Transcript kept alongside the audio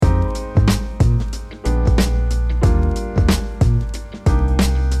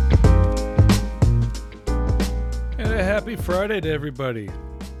Friday to everybody.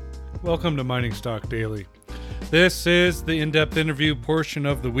 Welcome to Mining Stock Daily. This is the in-depth interview portion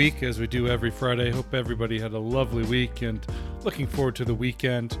of the week, as we do every Friday. Hope everybody had a lovely week and looking forward to the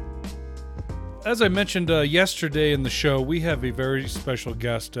weekend. As I mentioned yesterday in the show, we have a very special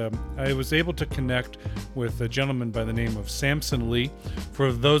guest. I was able to connect with a gentleman by the name of Samson Lee.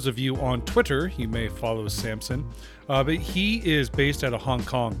 For those of you on Twitter, you may follow Samson, but he is based out of Hong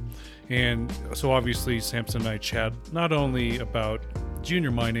Kong. And so obviously Samson and I chat not only about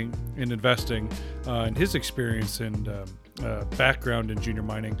junior mining and investing and his experience and background in junior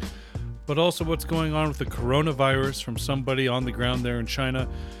mining, but also what's going on with the coronavirus from somebody on the ground there in China.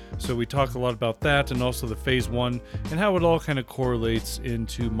 So we talk a lot about that, and also the phase one and how it all kind of correlates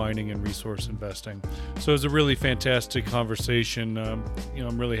into mining and resource investing. So it's a really fantastic conversation.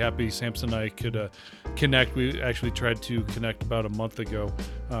 I'm really happy Samson and I could connect. We actually tried to connect about a month ago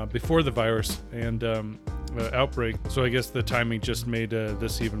before the virus and outbreak. So I guess the timing just made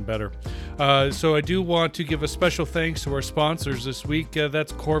this even better. So I do want to give a special thanks to our sponsors this week.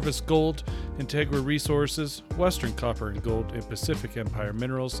 That's Corvus Gold, Integra Resources, Western Copper and Gold, and Pacific Empire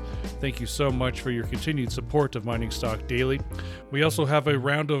Minerals. Thank you so much for your continued support of Mining Stock Daily. We also have a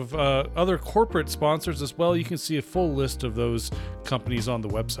round of other corporate sponsors as well. You can see a full list of those companies on the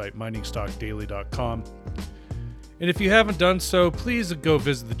website, miningstockdaily.com. And if you haven't done so, please go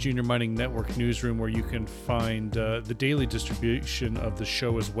visit the Junior Mining Network newsroom, where you can find the daily distribution of the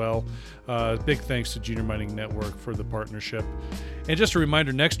show as well. Big thanks to Junior Mining Network for the partnership. And just a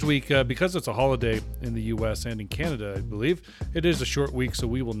reminder, next week, because it's a holiday in the U.S. and in Canada, I believe, it is a short week, so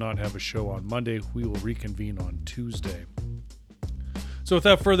we will not have a show on Monday. We will reconvene on Tuesday. So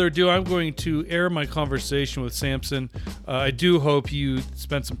without further ado, I'm going to air my conversation with Samson. I do hope you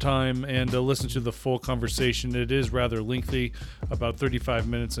spent some time and listen to the full conversation. It is rather lengthy, about 35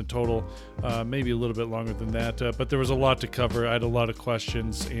 minutes in total, maybe a little bit longer than that. But there was a lot to cover. I had a lot of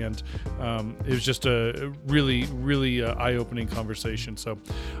questions, and it was just a really, really eye-opening conversation. So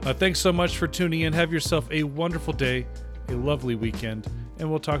thanks so much for tuning in. Have yourself a wonderful day, a lovely weekend, and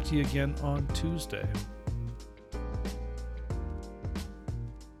we'll talk to you again on Tuesday.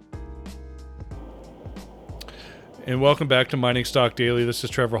 And welcome back to Mining Stock Daily. This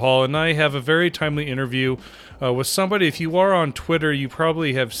is Trevor Hall, and I have a very timely interview with somebody. If you are on Twitter, you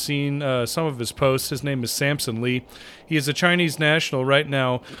probably have seen some of his posts. His name is Samson Lee. He is a Chinese national right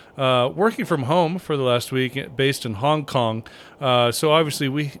now, working from home for the last week, based in Hong Kong. So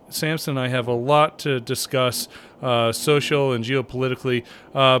obviously, Samson and I have a lot to discuss, social and geopolitically,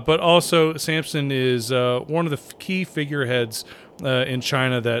 but also Samson is one of the key figureheads in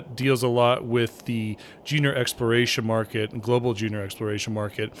China that deals a lot with the junior exploration market and global junior exploration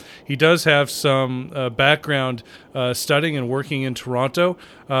market. He does have some background studying and working in Toronto,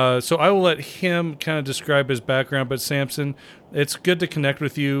 so I will let him kind of describe his background. But Samson, it's good to connect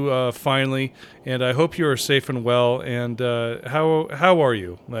with you finally, and I hope you are safe and well. And how are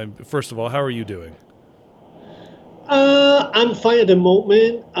you? First of all, how are you doing? I'm fine at the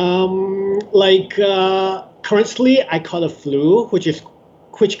moment. Currently, I caught a flu, which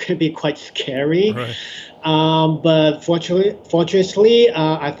can be quite scary. Right. But fortunately,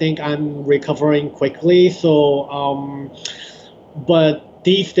 I think I'm recovering quickly. So, but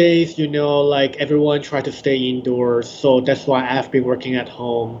these days, everyone try to stay indoors. So that's why I've been working at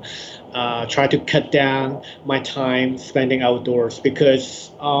home, try to cut down my time spending outdoors, because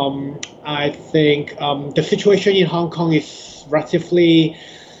I think the situation in Hong Kong is relatively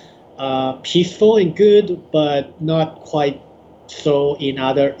peaceful and good, but not quite so in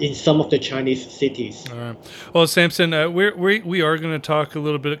some of the Chinese cities. All right. Well, Samson, we are going to talk a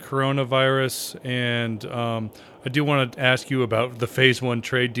little bit of coronavirus, and I do want to ask you about the phase one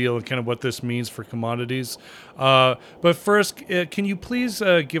trade deal and kind of what this means for commodities. But first, can you please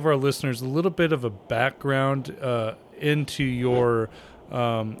give our listeners a little bit of a background into your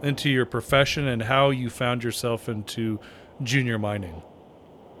profession and how you found yourself into junior mining?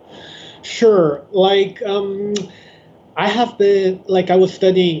 Sure. I was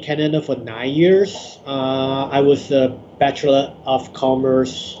studying in Canada for 9 years. I was a Bachelor of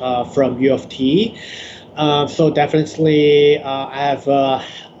Commerce from U of T. So definitely I have a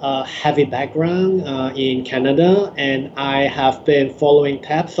heavy background in Canada, and I have been following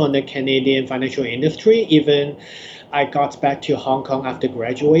tabs on the Canadian financial industry. Even I got back to Hong Kong after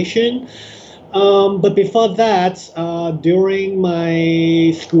graduation. But before that, during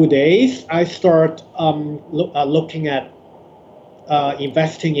my school days, I started looking at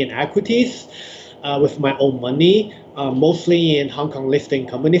investing in equities with my own money, mostly in Hong Kong listing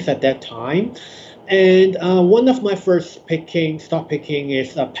companies at that time. And one of my first stock picking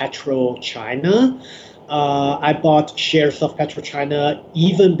is PetroChina. I bought shares of PetroChina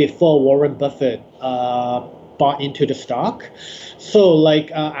even before Warren Buffett bought into the stock. So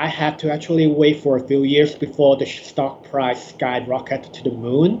I had to actually wait for a few years before the stock price skyrocketed to the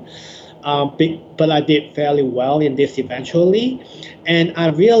moon. But I did fairly well in this eventually. And I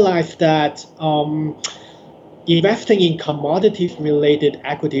realized that investing in commodities related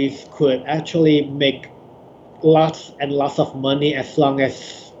equities could actually make lots and lots of money as long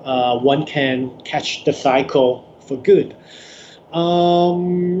as one can catch the cycle for good.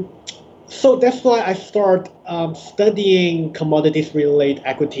 So that's why I started studying commodities related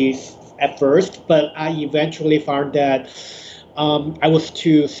equities at first, but I eventually found that I was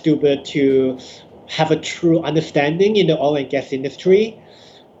too stupid to have a true understanding in the oil and gas industry.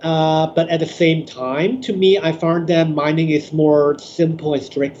 But at the same time, to me, I found that mining is more simple and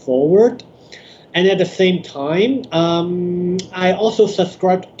straightforward. And at the same time, I also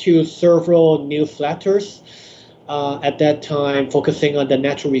subscribed to several newsletters at that time, focusing on the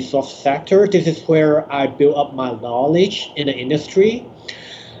natural resource sector. This is where I built up my knowledge in the industry.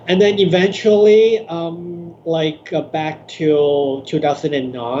 And then eventually, back to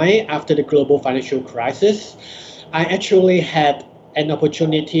 2009, after the global financial crisis, I actually had an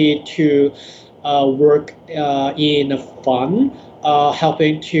opportunity to work in a fund,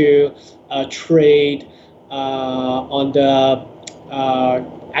 helping to trade on the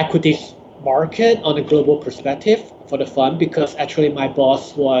equities market on a global perspective for the fund, because actually my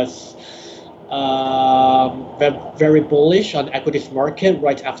boss was very bullish on equities market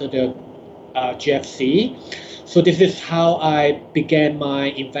right after the GFC. So this is how I began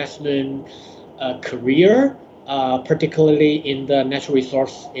my investment career, particularly in the natural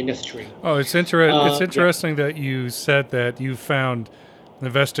resource industry. Oh, it's interesting that you said that you found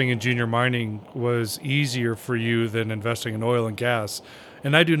investing in junior mining was easier for you than investing in oil and gas.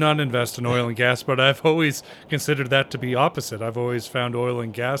 And I do not invest in oil and gas, but I've always considered that to be opposite. I've always found oil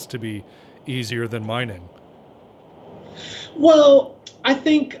and gas to be easier than mining. Well, I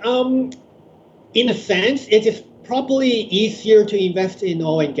think in a sense, it is probably easier to invest in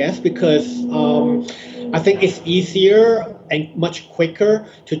oil and gas because I think it's easier and much quicker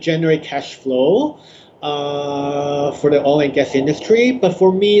to generate cash flow for the oil and gas industry. But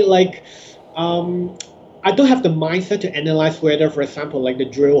for me, I don't have the mindset to analyze whether, for example, like the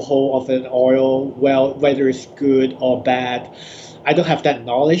drill hole of an oil well, whether it's good or bad. I don't have that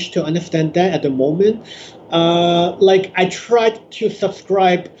knowledge to understand that at the moment. I tried to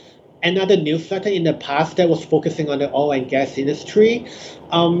subscribe another newsletter in the past that was focusing on the oil and gas industry.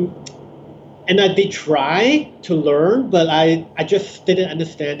 And I did try to learn, but I just didn't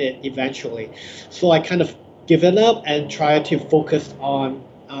understand it eventually. So I kind of give it up and try to focus on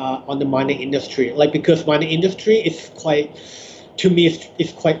the mining industry. Because mining industry is quite, to me,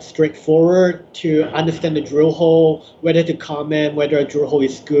 it's quite straightforward to understand the drill hole, whether to comment whether a drill hole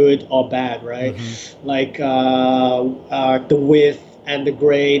is good or bad, right? Mm-hmm. The width and the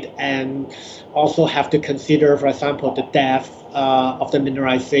grade, and also have to consider, for example, the depth of the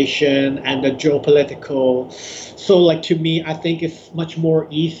mineralization and the geopolitical. So to me, I think it's much more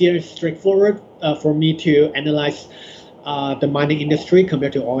easier, straightforward for me to analyze the mining industry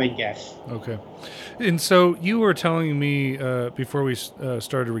compared to oil and gas. Okay. And so you were telling me before we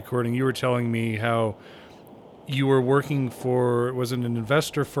started recording, you were telling me how you were working for, was it an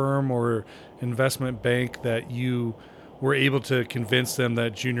investor firm or investment bank that you were able to convince them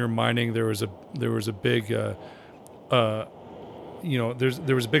that junior mining, there was a big there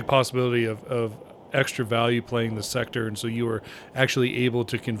was a big possibility of extra value playing the sector, and so you were actually able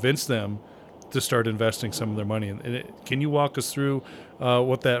to convince them to start investing some of their money. And can you walk us through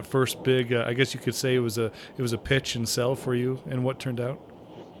what that first big, I guess you could say it was a pitch and sell for you, and what turned out?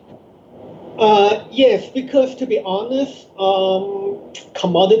 Yes, because to be honest,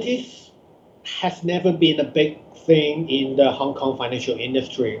 commodities has never been a big thing in the Hong Kong financial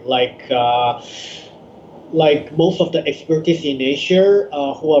industry. Like most of the expertise in Asia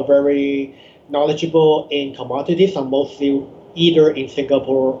who are very knowledgeable in commodities are mostly either in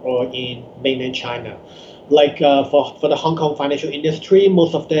Singapore or in mainland China. For the Hong Kong financial industry,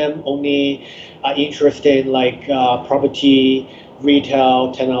 most of them only are interested in property,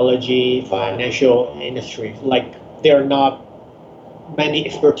 retail, technology, financial industry. There are not many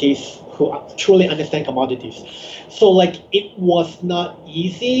expertise who truly understand commodities. So it was not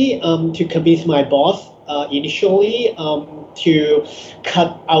easy to convince my boss initially to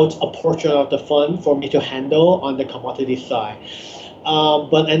cut out a portion of the fund for me to handle on the commodity side.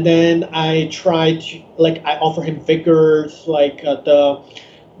 And then I tried to, I offer him figures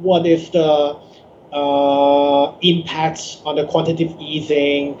what is the impacts on the quantitative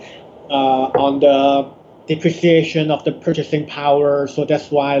easing, on the depreciation of the purchasing power. So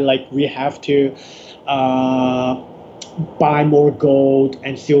that's why like we have to uh, buy more gold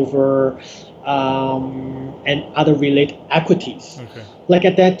and silver and other related equities. Okay. Like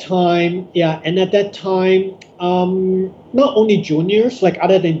at that time, yeah, and at that time, not only juniors, like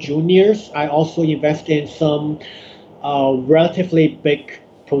other than juniors, I also invest in some relatively big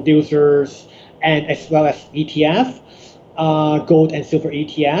producers and as well as ETF, gold and silver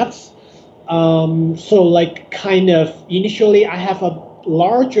ETFs. So like kind of initially I have a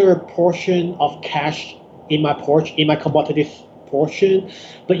larger portion of cash in my commodities portion,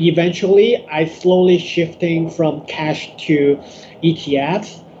 but eventually I slowly shifting from cash to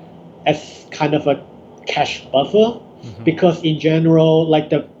ETFs as kind of a cash buffer because in general like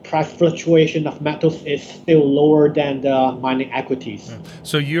the price fluctuation of metals is still lower than the mining equities. Yeah.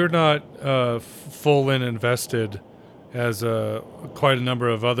 So you're not full in invested as quite a number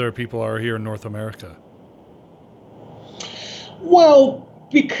of other people are here in North America. Well,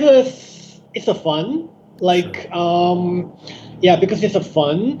 because it's a fun, like yeah, because it's a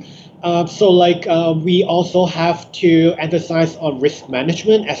fun. So like we also have to emphasize on risk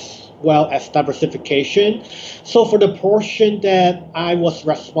management as well as diversification. So for the portion that I was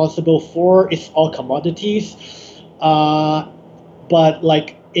responsible for, it's all commodities, but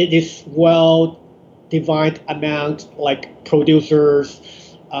like it is well divided among like producers,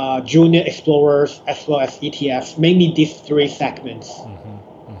 junior explorers, as well as ETFs, mainly these three segments.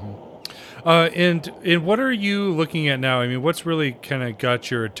 And what are you looking at now? I mean, what's really kind of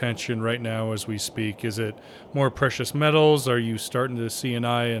got your attention right now as we speak? Is it more precious metals? Are you starting to see an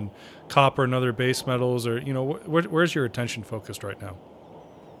eye in copper and other base metals? Or, you know, where's your attention focused right now?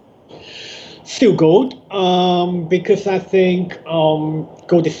 Still gold, because I think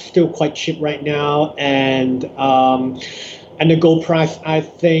gold is still quite cheap right now, and the gold price, I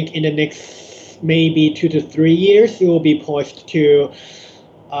think in the next maybe 2 to 3 years, it will be poised to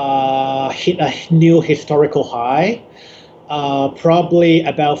hit a new historical high, probably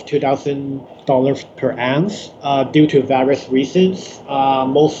above $2,000 per ounce, due to various reasons,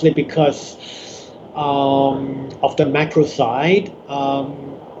 mostly because of the macro side.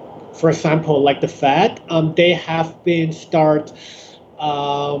 For example, like the Fed, they have been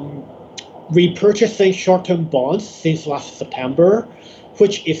repurchasing short-term bonds since last September,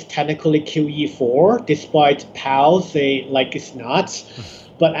 which is technically QE4, despite Powell saying like it's not,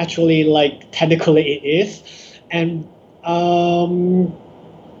 but actually like technically it is. And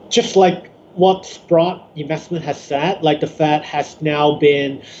just like what Sprott Investment has said, like the Fed has now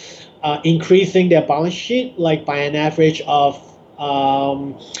been increasing their balance sheet like by an average of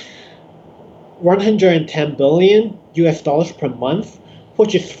 110 billion US dollars per month,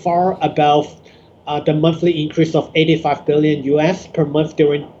 which is far above the monthly increase of 85 billion US per month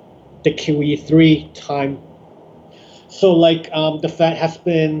during the QE3 time. So like the Fed has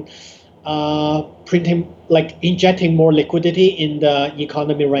been printing, like injecting more liquidity in the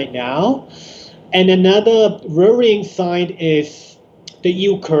economy right now. And another worrying sign is the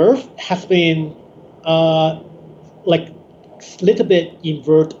yield curve has been like a little bit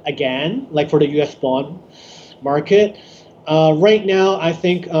invert again, like for the US bond market. Right now, I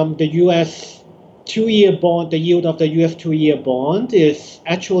think the US 2-year bond, the yield of the US 2-year bond is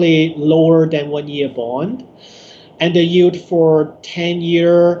actually lower than 1-year bond. And the yield for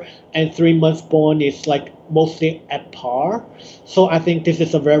 10-year and 3-month bond is like mostly at par. So I think this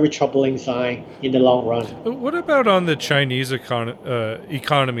is a very troubling sign in the long run. What about on the Chinese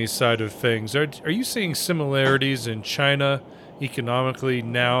economy side of things? Are you seeing similarities in China economically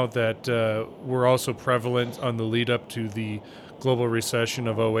now that were also prevalent on the lead up to the global recession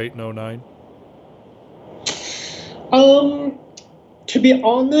of 08 and 09? To be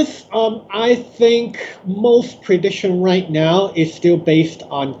honest, I think most prediction right now is still based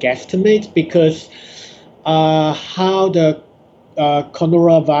on guesstimates because how the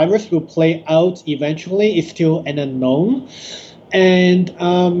coronavirus will play out eventually is still an unknown. And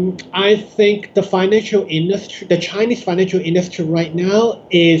I think the financial industry, the Chinese financial industry right now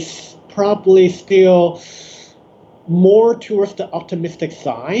is probably still more towards the optimistic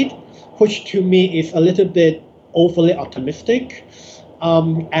side, which to me is a little bit overly optimistic.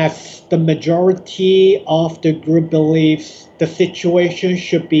 As the majority of the group believes the situation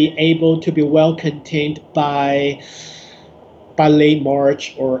should be able to be well contained by late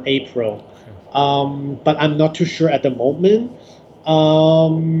March or April. But I'm not too sure at the moment.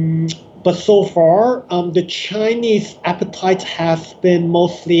 But so far, the Chinese appetite has been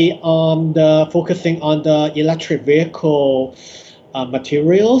mostly on focusing on the electric vehicle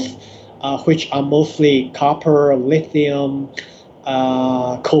materials, which are mostly copper, lithium,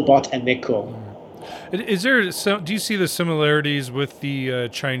 cobalt, and nickel. Is there some? Do you see the similarities with the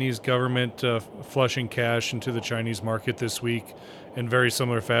Chinese government flushing cash into the Chinese market this week, in very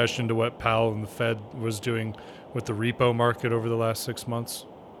similar fashion to what Powell and the Fed was doing with the repo market over the last 6 months?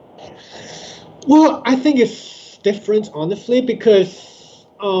 Well, I think it's different, honestly, because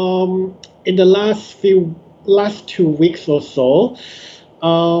in the last 2 weeks or so,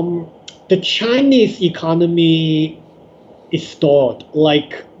 the Chinese economy is stalled.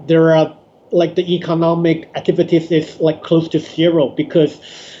 Like there are like the economic activities is like close to zero because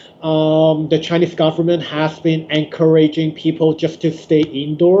the Chinese government has been encouraging people just to stay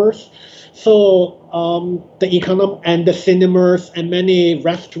indoors. So the economy and the cinemas and many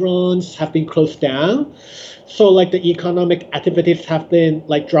restaurants have been closed down. So like the economic activities have been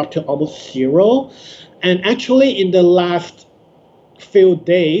like dropped to almost zero. And actually in the last few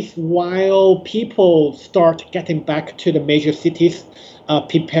days, while people start getting back to the major cities,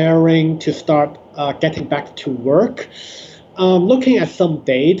 preparing to start getting back to work, looking at some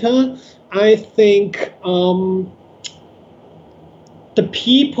data, I think the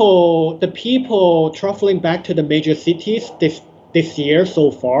people traveling back to the major cities this year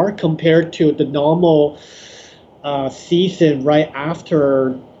so far compared to the normal season right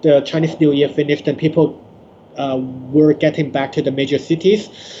after the Chinese New Year finished and people were getting back to the major cities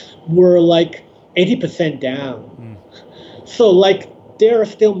were like 80% down. So like there are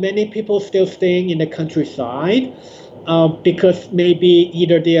still many people still staying in the countryside because maybe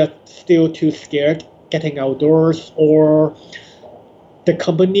either they are still too scared getting outdoors or the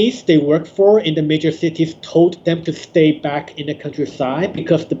companies they work for in the major cities told them to stay back in the countryside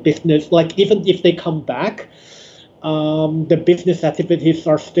because the business, like even if they come back, the business activities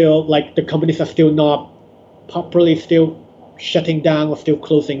are still like the companies are still not properly still shutting down or still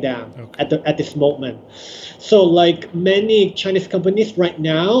closing down at this moment. So like many Chinese companies right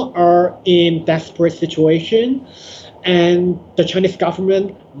now are in desperate situation and the Chinese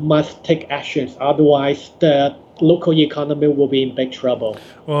government must take actions. Otherwise the local economy will be in big trouble.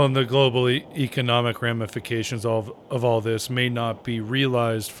 Well, and the global economic ramifications of all this may not be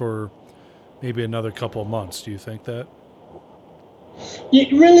realized for maybe another couple of months. Do you think that?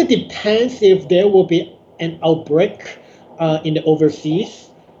 It really depends if there will be an outbreak in the overseas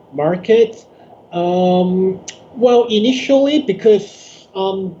market. Well, initially, because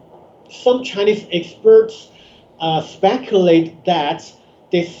some Chinese experts speculate that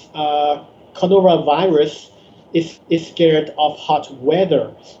this coronavirus is scared of hot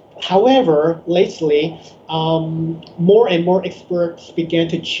weather. However, lately, more and more experts began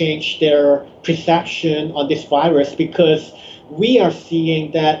to change their perception on this virus because we are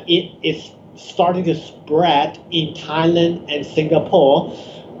seeing that it is starting to spread in Thailand and Singapore,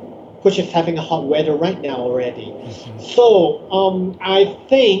 which is having a hot weather right now already. So I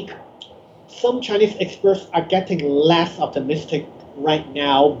think some Chinese experts are getting less optimistic right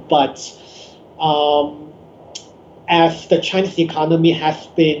now, but as the Chinese economy has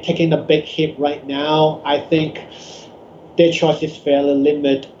been taking a big hit right now, I think their choice is fairly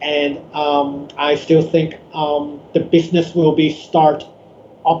limited, and I still think the business will be start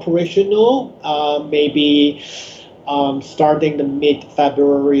operational maybe starting the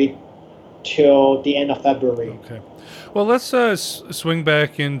mid-February till the end of February. Okay. Well, let's swing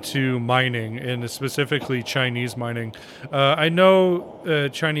back into mining, and specifically Chinese mining. I know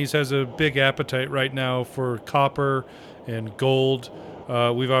Chinese has a big appetite right now for copper and gold.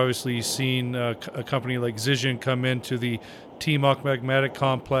 We've obviously seen a company like Zijin come into the Timok magmatic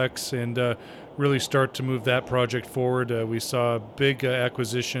complex and really start to move that project forward. We saw a big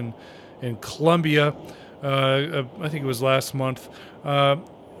acquisition in Colombia, I think it was last month.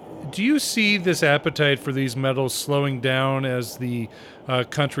 Do you see this appetite for these metals slowing down as the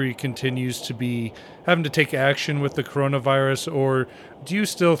country continues to be having to take action with the coronavirus, or do you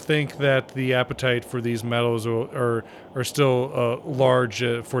still think that the appetite for these metals are still large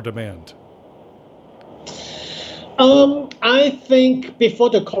for demand? I think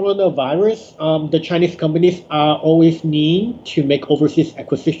before the coronavirus, the Chinese companies are always need to make overseas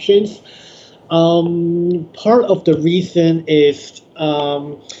acquisitions. Part of the reason is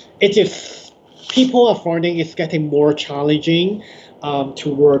it is people are finding it's getting more challenging to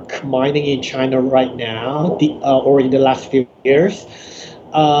work mining in China right now, or in the last few years.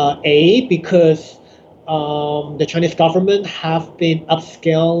 Because the Chinese government have been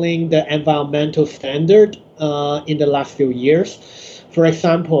upscaling the environmental standard in the last few years. For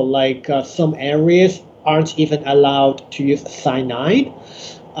example, like some areas aren't even allowed to use cyanide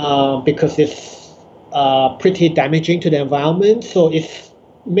because it's pretty damaging to the environment. So it's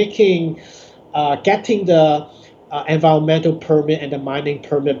making getting the environmental permit and the mining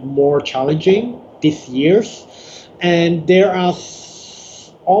permit more challenging this years, and there are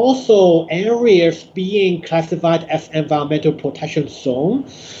also areas being classified as environmental protection zone.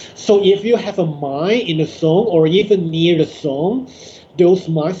 So if you have a mine in the zone or even near the zone, those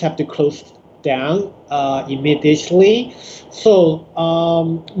mines have to close down immediately. So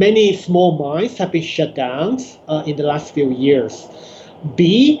many small mines have been shut down in the last few years.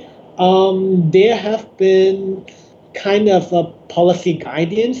 B, there have been kind of a policy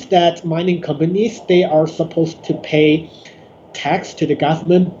guidance that mining companies, they are supposed to pay tax to the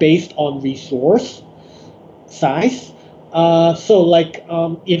government based on resource size. So like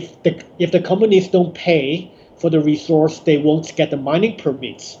if the companies don't pay for the resource, they won't get the mining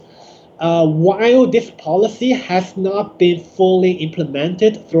permits. While this policy has not been fully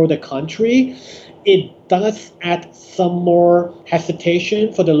implemented through the country, it does add some more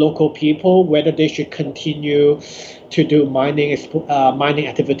hesitation for the local people whether they should continue to do mining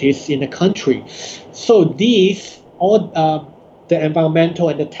activities in the country. So these all the environmental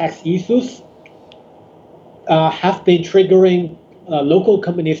and the tax issues have been triggering local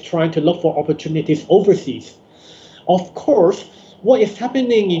companies trying to look for opportunities overseas. Of course, what is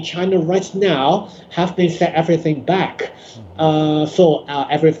happening in China right now have been set everything back. So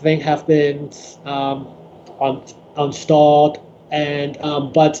everything have been installed, and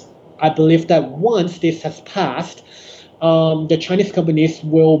but I believe that once this has passed, the Chinese companies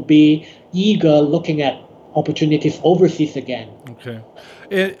will be eager looking at opportunities overseas again. Okay.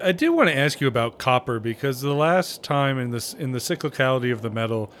 I do want to ask you about copper, because the last time in the cyclicality of the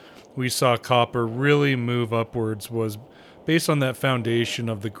metal we saw copper really move upwards was based on that foundation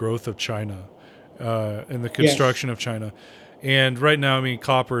of the growth of China and the construction of China. And right now, I mean,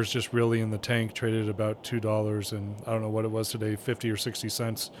 copper is just really in the tank, traded at about $2, and I don't know what it was today, 50 or 60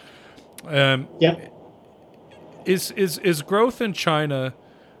 cents. Is growth in China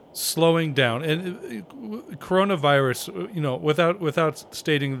slowing down? And coronavirus, without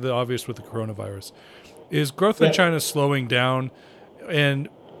stating the obvious with the coronavirus, is growth in China slowing down? And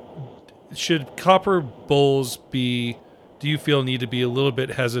should copper bulls do you feel need to be a little bit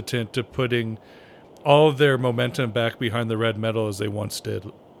hesitant to putting all of their momentum back behind the red metal as they once did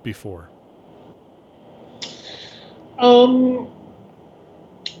before?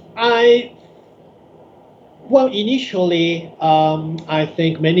 Initially, I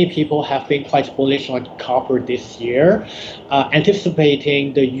think many people have been quite bullish on copper this year,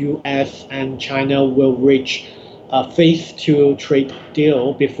 anticipating the U.S. and China will reach a phase 2 trade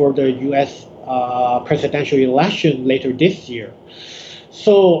deal before the U.S. Presidential election later this year.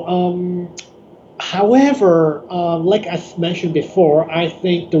 So, however, like I mentioned before, I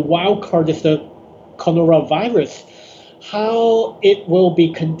think the wild card is the coronavirus. How it will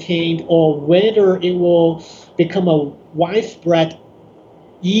be contained, or whether it will become a widespread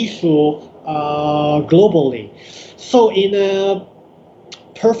issue globally. So in a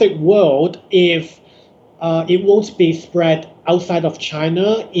perfect world, if it won't be spread outside of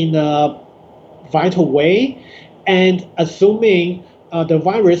China in a vital way, and assuming the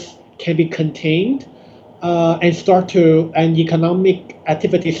virus can be contained and economic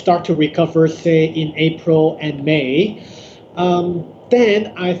activities start to recover, say in April and May,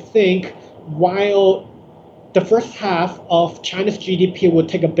 then I think while the first half of China's GDP will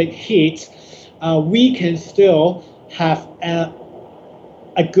take a big hit, we can still have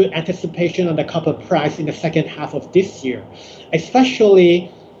a good anticipation on the copper price in the second half of this year,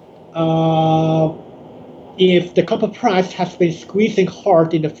 especially if the copper price has been squeezing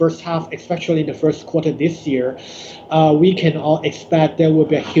hard in the first half, especially in the first quarter this year. We can all expect there will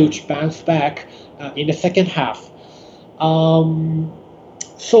be a huge bounce back in the second half.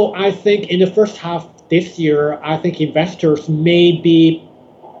 So I think in the first half this year, I think investors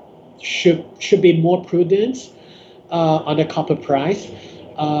should be more prudent on the copper price,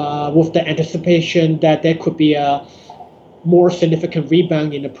 with the anticipation that there could be a more significant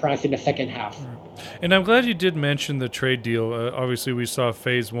rebound in the price in the second half. And I'm glad you did mention the trade deal. Obviously, we saw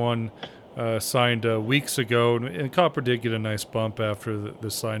phase 1 signed weeks ago, and copper did get a nice bump after the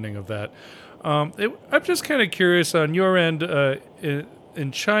signing of that. I'm just kind of curious on your end,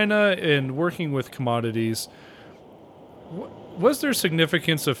 in China and working with commodities, was there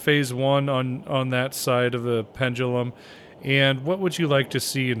significance of phase 1 on that side of the pendulum? And what would you like to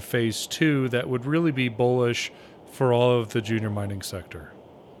see in phase 2 that would really be bullish for all of the junior mining sector?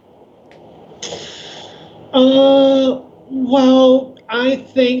 Well, I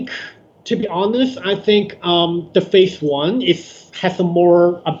think, to be honest, I think the phase 1 has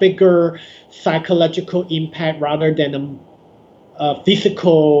a bigger psychological impact rather than a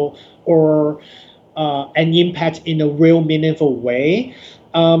physical or an impact in a real meaningful way.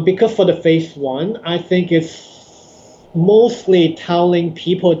 Because for the phase one, I think it's mostly telling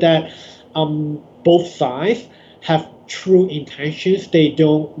people that both sides have true intentions. They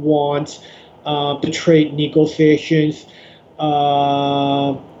don't want the trade negotiations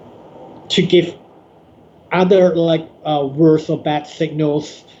uh, to give other like worse or bad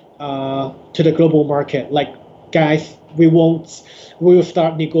signals to the global market. Like, guys, we will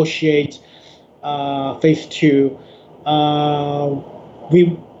start negotiate phase two.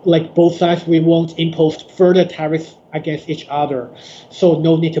 We like both sides. We won't impose further tariffs against each other, so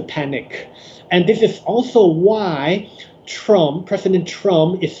no need to panic. And this is also why President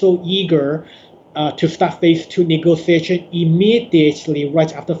Trump, is so eager to start phase two negotiation immediately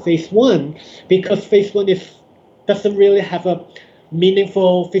right after phase one, because phase one doesn't really have a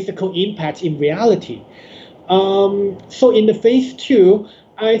meaningful physical impact in reality. So in the phase two,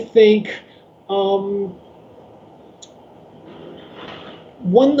 I think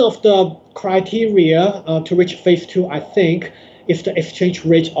one of the criteria to reach phase two, I think, is the exchange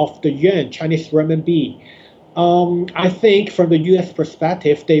rate of the yuan, Chinese renminbi. I think from the U.S.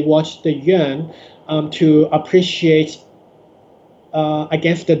 perspective, they want the yuan to appreciate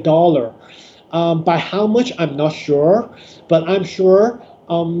against the dollar. By how much, I'm not sure, but I'm sure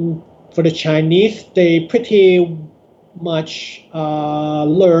for the Chinese, they pretty much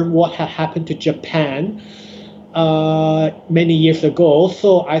learn what had happened to Japan many years ago.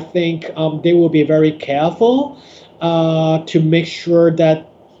 So I think they will be very careful to make sure that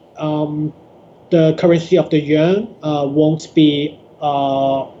the currency of the yuan won't be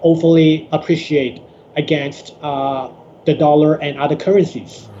overly appreciated against the dollar and other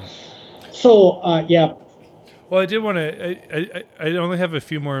currencies. So yeah. Well, I did want to. I only have a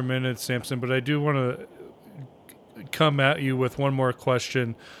few more minutes, Samson, but I do want to come at you with one more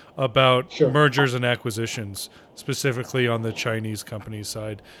question about mergers and acquisitions, specifically on the Chinese company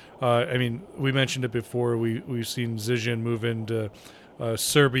side. I mean, we mentioned it before. We've seen Zijin move into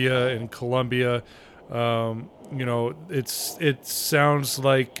Serbia and Colombia. It sounds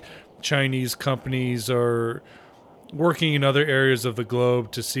like Chinese companies are working in other areas of the globe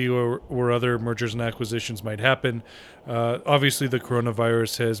to see where other mergers and acquisitions might happen. Obviously, the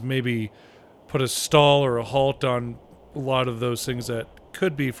coronavirus has maybe put a stall or a halt on a lot of those things that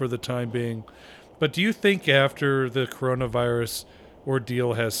could be for the time being. But do you think after the coronavirus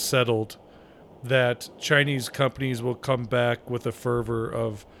ordeal has settled that Chinese companies will come back with a fervor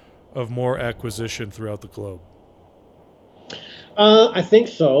of more acquisition throughout the globe? I think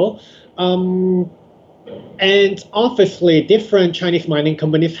so. And obviously, different Chinese mining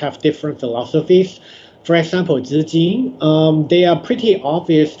companies have different philosophies. For example, Zijin, they are pretty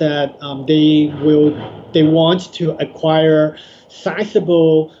obvious that they want to acquire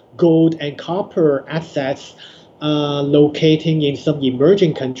sizable gold and copper assets locating in some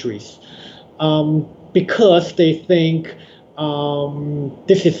emerging countries, because they think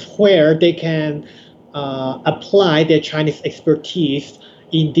this is where they can apply their Chinese expertise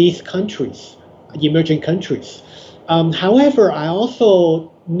in these countries, emerging countries. However, I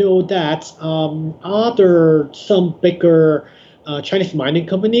also know that some bigger Chinese mining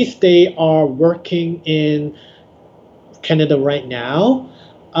companies, they are working in Canada right now.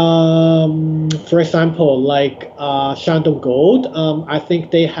 For example, like Shandong Gold, I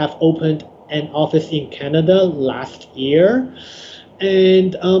think they have opened an office in Canada last year.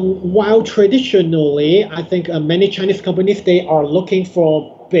 And while traditionally, I think many Chinese companies, they are looking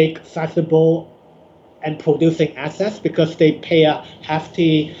for big, sizable and producing assets because they pay a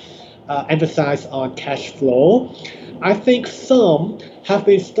hefty emphasis on cash flow. I think some have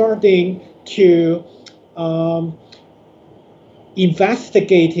been starting to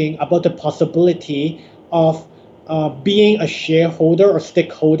investigating about the possibility of being a shareholder or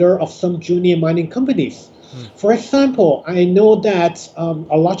stakeholder of some junior mining companies. For example, I know that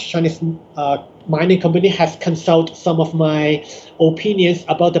a large Chinese mining company has consulted some of my opinions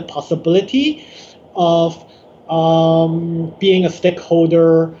about the possibility of being a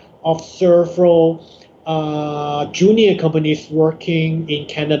stakeholder of several junior companies working in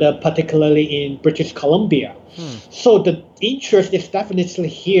Canada, particularly in British Columbia. So the interest is definitely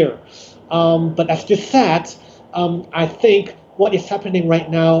here. But as you said, I think what is happening right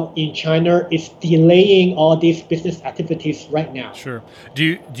now in China is delaying all these business activities right now. Sure.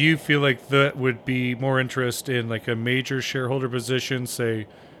 Do you feel like that would be more interest in like a major shareholder position, say,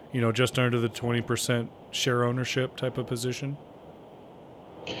 just under the 20% share ownership type of position?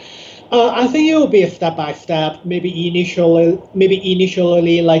 I think it will be a step by step. Maybe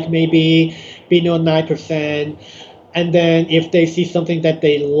initially, like maybe below 9%, And then if they see something that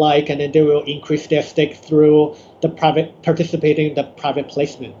they like, and then they will increase their stake through the private participating in the private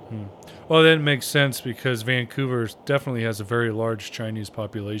placement. Well, that makes sense because Vancouver definitely has a very large Chinese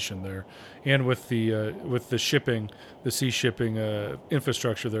population there, and with the shipping, the sea shipping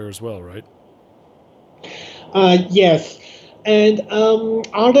infrastructure there as well, right? Yes. And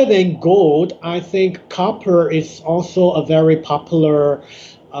other than gold, I think copper is also a very popular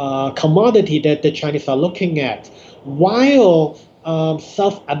commodity that the Chinese are looking at. While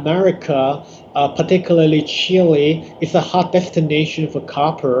South America, particularly Chile, is a hot destination for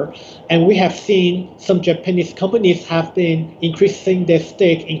copper, and we have seen some Japanese companies have been increasing their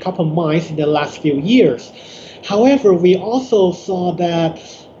stake in copper mines in the last few years. However, we also saw that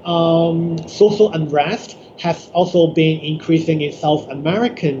social unrest has also been increasing in South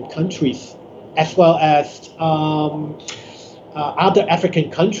American countries, as well as other African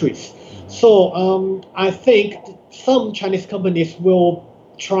countries. So I think some Chinese companies will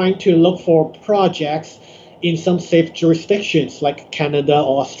trying to look for projects in some safe jurisdictions like Canada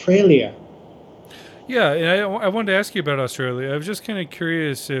or Australia. Yeah, and I wanted to ask you about Australia. I was just kind of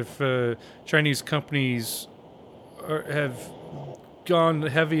curious if Chinese companies have gone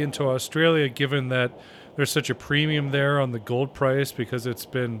heavy into Australia, given that there's such a premium there on the gold price because it's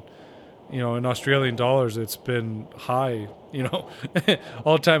been, in Australian dollars, it's been high,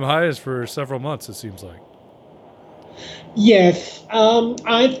 all-time highs for several months, it seems like. Yes,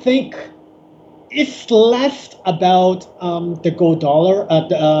 I think it's less about the gold dollar,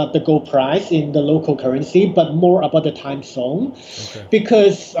 the gold price in the local currency, but more about the time zone, Okay.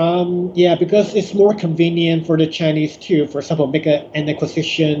 because because it's more convenient for the Chinese to, for example, make an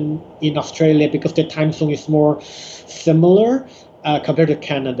acquisition in Australia because the time zone is more similar compared to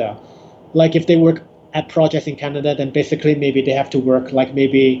Canada. Like if they work at projects in Canada, then basically maybe they have to work like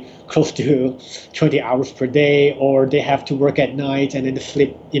maybe close to 20 hours per day, or they have to work at night and then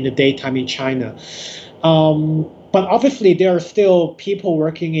sleep in the daytime in China. But obviously, there are still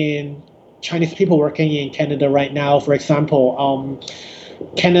Chinese people working in Canada right now. For example,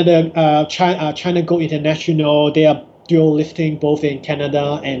 China Go International, they are dual listing both in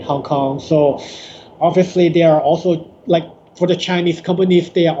Canada and Hong Kong. So obviously, they are also like for the Chinese companies,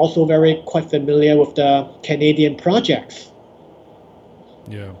 they are also quite familiar with the Canadian projects.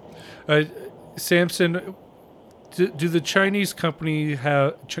 Yeah. Samson, do the Chinese companies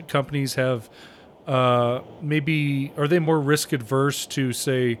have maybe, are they more risk adverse to,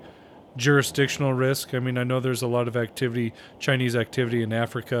 say, jurisdictional risk? I mean, I know there's a lot of Chinese activity in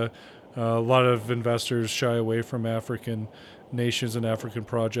Africa. A lot of investors shy away from African nations and African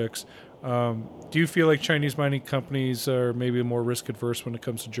projects. Do you feel like Chinese mining companies are maybe more risk adverse when it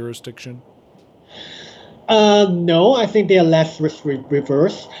comes to jurisdiction? No, I think they are less risk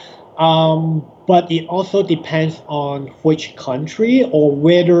reverse. But it also depends on which country, or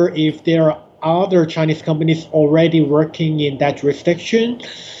whether if there are other Chinese companies already working in that jurisdiction.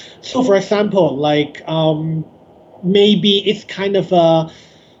 So, for example, like maybe it's kind of a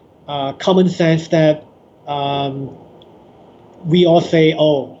common sense that we all say,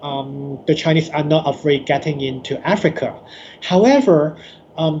 the Chinese are not afraid getting into Africa. However,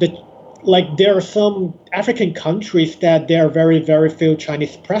 there are some African countries that there are very, very few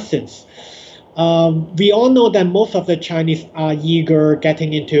Chinese presence. We all know that most of the Chinese are eager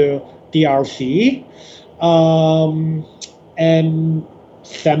getting into DRC, and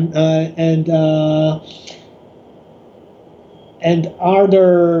some and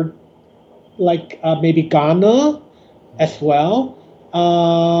other maybe Ghana as well,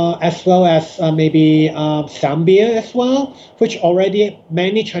 as well as maybe Zambia as well, which already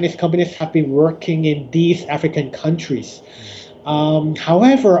many Chinese companies have been working in these African countries.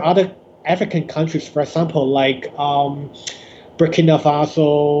 However, other African countries, for example, like Burkina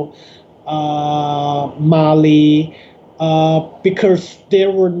Faso, Mali, because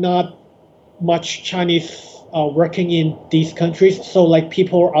there were not much Chinese working in these countries, so like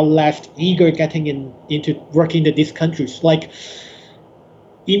people are less eager getting into working in these countries. Like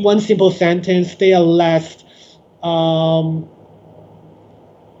in one simple sentence, they are less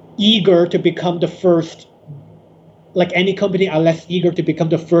eager to become the first. Like any company are less eager to become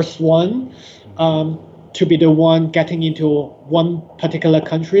the first one, to be the one getting into one particular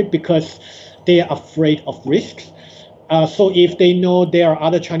country because they are afraid of risks. So if they know there are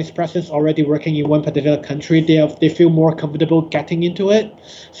other Chinese presence already working in one particular country, they feel more comfortable getting into it.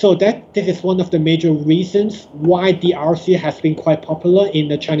 So this is one of the major reasons why DRC has been quite popular in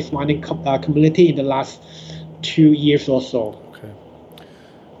the Chinese mining community in the last 2 years or so. Okay.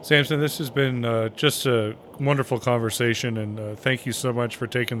 Samson, this has been just a wonderful conversation, and thank you so much for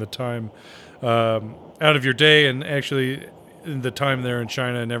taking the time out of your day, and actually in the time there in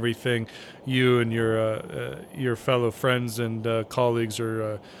China and everything you and your fellow friends and colleagues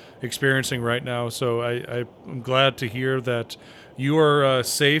are experiencing right now. So I'm glad to hear that you are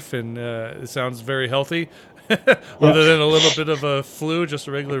safe, and it sounds very healthy. Other than a little bit of a flu, just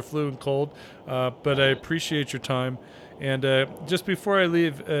a regular flu and cold. But I appreciate your time. And just before I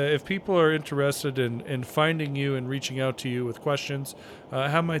leave, if people are interested in finding you and reaching out to you with questions,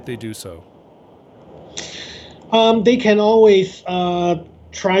 how might they do so? They can always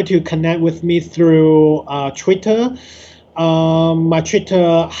try to connect with me through Twitter. My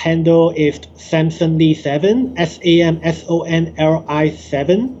Twitter handle is SamsonLi7,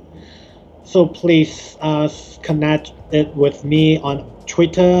 SAMSONLI7. So please connect it with me on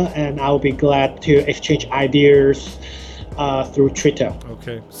Twitter, and I'll be glad to exchange ideas through Twitter.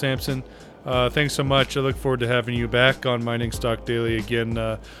 Okay, Samson, thanks so much. I look forward to having you back on Mining Stock Daily again,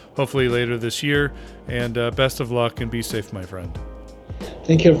 hopefully later this year. And best of luck, and be safe, my friend.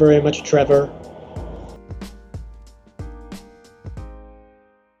 Thank you very much, Trevor.